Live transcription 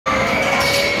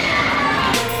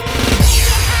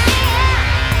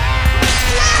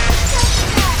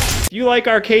you like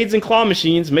arcades and claw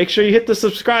machines, make sure you hit the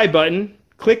subscribe button,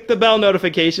 click the bell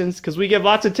notifications, because we give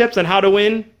lots of tips on how to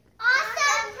win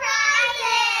awesome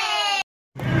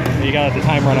prizes! You gotta let the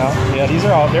time run out. Yeah, these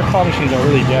are all, their claw machines are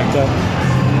really jacked up.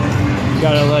 You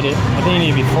gotta let it, I think you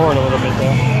need to be forward a little bit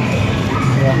though.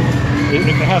 Yeah, it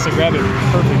has to grab it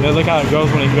perfectly. Look how it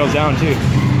goes when it goes down too.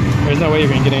 There's no way you're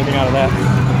gonna get anything out of that.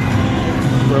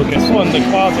 Broken. This one, the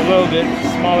claw's a little bit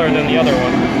smaller than the other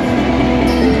one.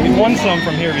 We won some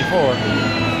from here before.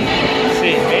 Let's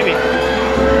see, maybe.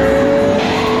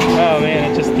 Oh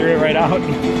man, it just threw it right out. I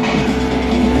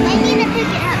need to pick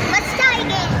it up. Let's try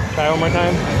again. Try one more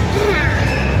time?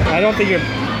 I don't think you're...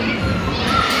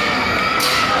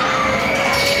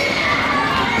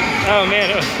 Oh man,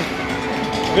 it was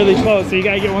really close, so you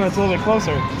gotta get one that's a little bit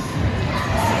closer.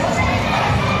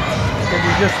 Because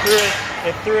you just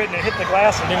threw it and it hit the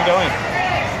glass and didn't go in.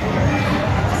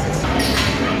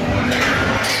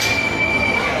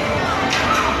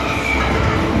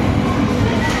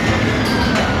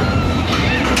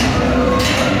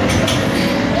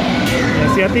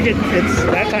 Yeah, see, I think it's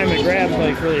that time it grabbed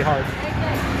like really hard.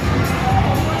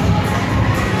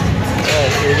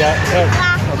 Alright, so we got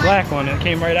a black one that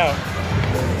came right out.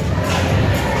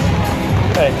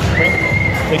 Okay,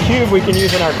 the cube we can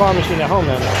use in our claw machine at home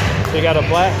then. So you got a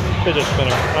black fidget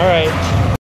spinner. Alright.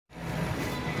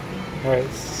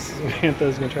 Alright,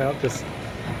 Samantha's gonna try out this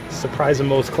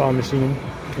Surprise-A-Most claw machine.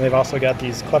 And they've also got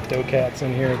these Klepto cats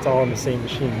in here. It's all in the same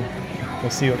machine.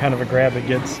 We'll see what kind of a grab it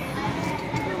gets.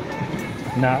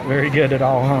 Not very good at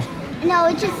all, huh? No,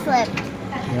 it just slipped.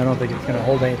 Yeah, I don't think it's gonna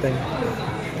hold anything.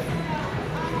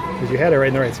 Because you had it right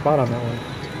in the right spot on that one.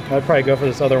 I'd probably go for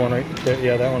this other one right there.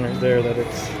 Yeah, that one right there. That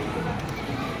it's.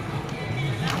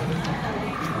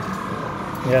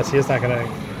 Yeah, see, it's not gonna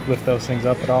lift those things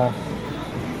up at all.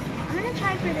 I'm gonna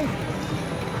try for this.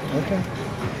 Okay.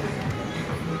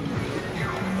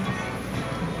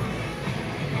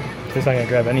 It's not gonna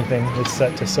grab anything. It's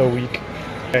set to so weak.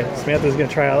 Alright, Samantha's gonna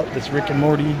try out this Rick and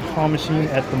Morty claw machine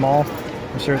at the mall.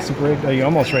 I'm sure it's super rigged. Oh, you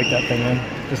almost raked that thing in.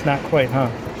 Just not quite, huh?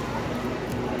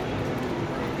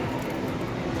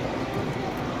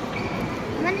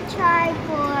 I'm gonna try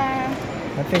for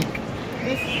I think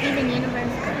this Steven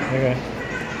Universe. okay.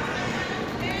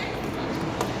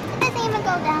 It doesn't even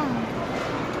go down.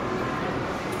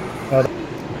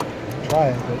 Try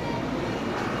it, but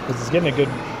because it's getting a good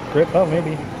grip. Oh,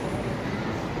 maybe.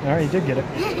 Alright, you did get it.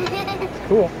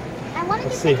 Cool. I want to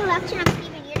get the collection of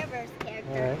Steven Universe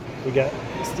characters. Alright, we got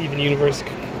Steven Universe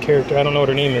character. I don't know what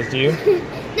her name is, do you?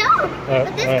 No,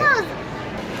 but this goes.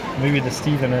 Maybe the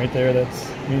Steven right there. That's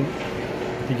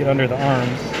if you get under the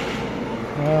arms.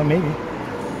 Maybe.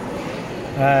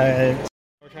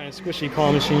 We're trying a squishy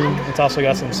claw machine. It's also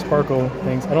got some sparkle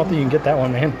things. I don't think you can get that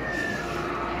one, man.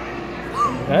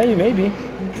 You maybe. You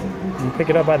can pick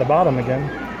it up by the bottom again.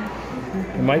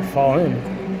 It might fall in.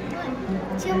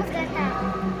 She almost got that.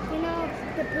 You know,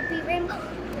 the poopy rainbow.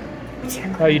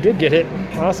 Oh, you did get it.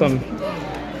 Awesome.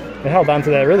 It held onto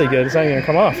that really good. It's not even gonna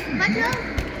come off.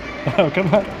 Oh,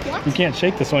 come on. What? You can't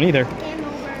shake this one either. Game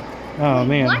over. Oh,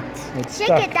 man. What? It's Shake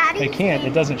stuck. it, Daddy. It can't.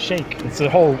 It doesn't shake. It's the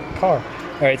whole car.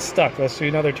 All right, it's stuck. Let's do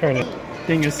another turn. The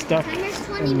thing is stuck,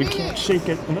 and we can't shake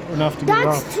it enough to get it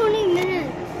off. That's 20 minutes.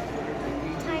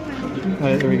 Timer. All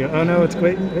right, there we go. Oh, no, it's...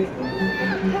 Wait.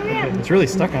 Okay, it's really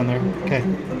stuck on there. Okay.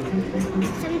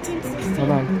 17, 16,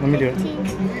 Hold on. Let me do it. 15,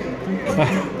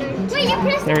 13. Wait, you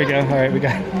pressed There we go. All right, we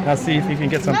got it. I'll see if you can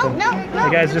get something. No. Hey,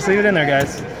 guys, just leave it in there,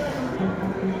 guys.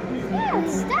 Yeah,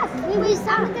 it's stuck. We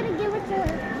stopped. We're going to give it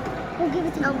to... We'll give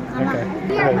it to... Oh, Okay.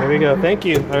 All right, there we go. Thank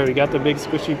you. All right, we got the big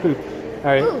squishy poop.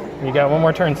 All right, you got one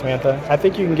more turn, Samantha. I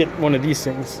think you can get one of these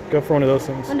things. Go for one of those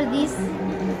things. One of these?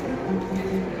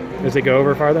 Does it go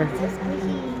over farther?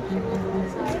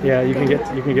 Yeah, you can get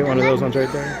one of those ones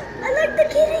right there. I like the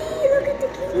kitty. Look at the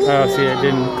kitty. Oh, see, it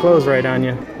didn't close right on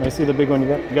you. I see the big one you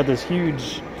got. You got this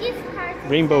huge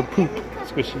rainbow poop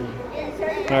squishy.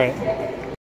 All right.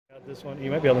 Got this one.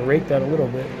 You might be able to rake that a little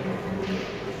bit.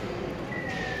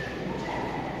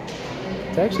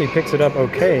 It actually picks it up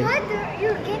okay.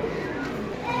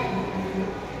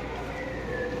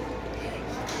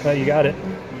 Oh, you got it.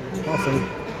 Awesome.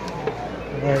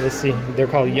 All right, let's see. They're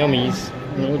called yummies. I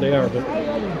don't know what they are, but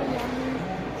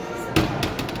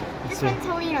This one's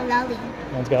holding a lolly.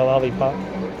 One's got a lollipop.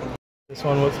 This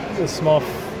one was the small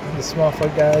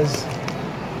foot guys.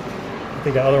 I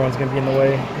think the other one's gonna be in the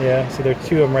way. Yeah, so there are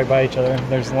two of them right by each other.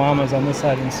 There's llamas on this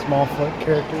side and small foot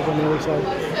characters on the other side.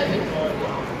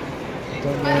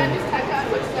 Don't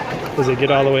know. Does it get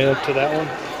all the way up to that one?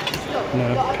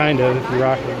 No, kind of if you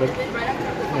rock it, but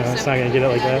no, it's not gonna get it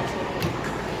like that.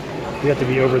 You have to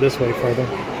be over this way farther.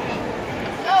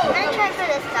 I'm gonna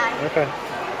Okay.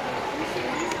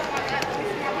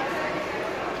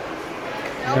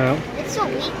 Nope, No. it's so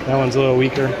weak. That one's a little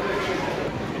weaker.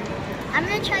 I'm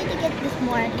gonna try to get this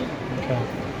Morty. Okay.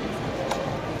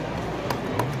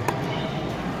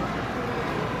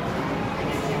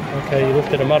 Okay, you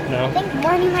lifted him up now. I think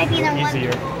Morty might be the one.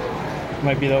 Easier.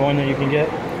 Might be the one that you can get.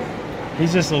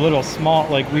 He's just a little small,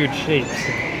 like weird shapes.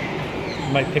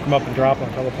 You might pick him up and drop him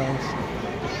a couple times.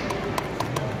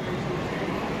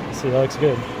 See, that looks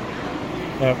good.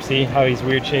 Yep, see how he's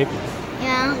weird shaped?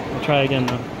 Yeah. We'll try again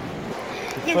though.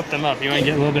 You flip them up. You want to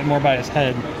get a little bit more by his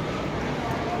head.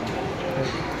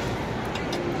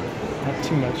 Not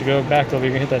too much. You go back over,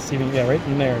 you're going to hit that Steven. Yeah, right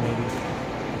in there maybe.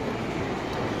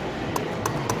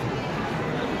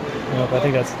 Nope, I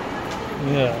think that's,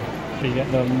 yeah. You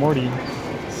got the Morty.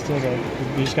 Still got,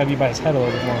 you just got to be by his head a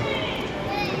little bit more.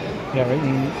 Yeah, right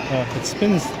in, it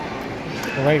spins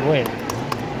the right way.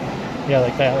 Yeah,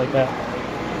 like that, like that.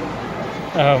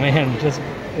 Oh man, just,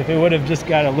 if it would have just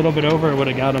got a little bit over, it would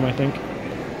have got him, I think.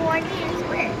 Morty is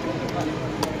where?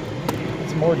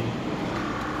 It's Morty.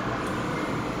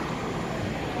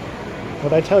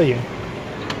 What'd I tell you?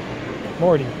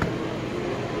 Morty.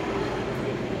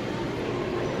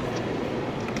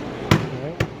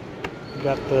 Alright. We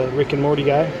got the Rick and Morty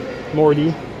guy.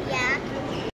 Morty.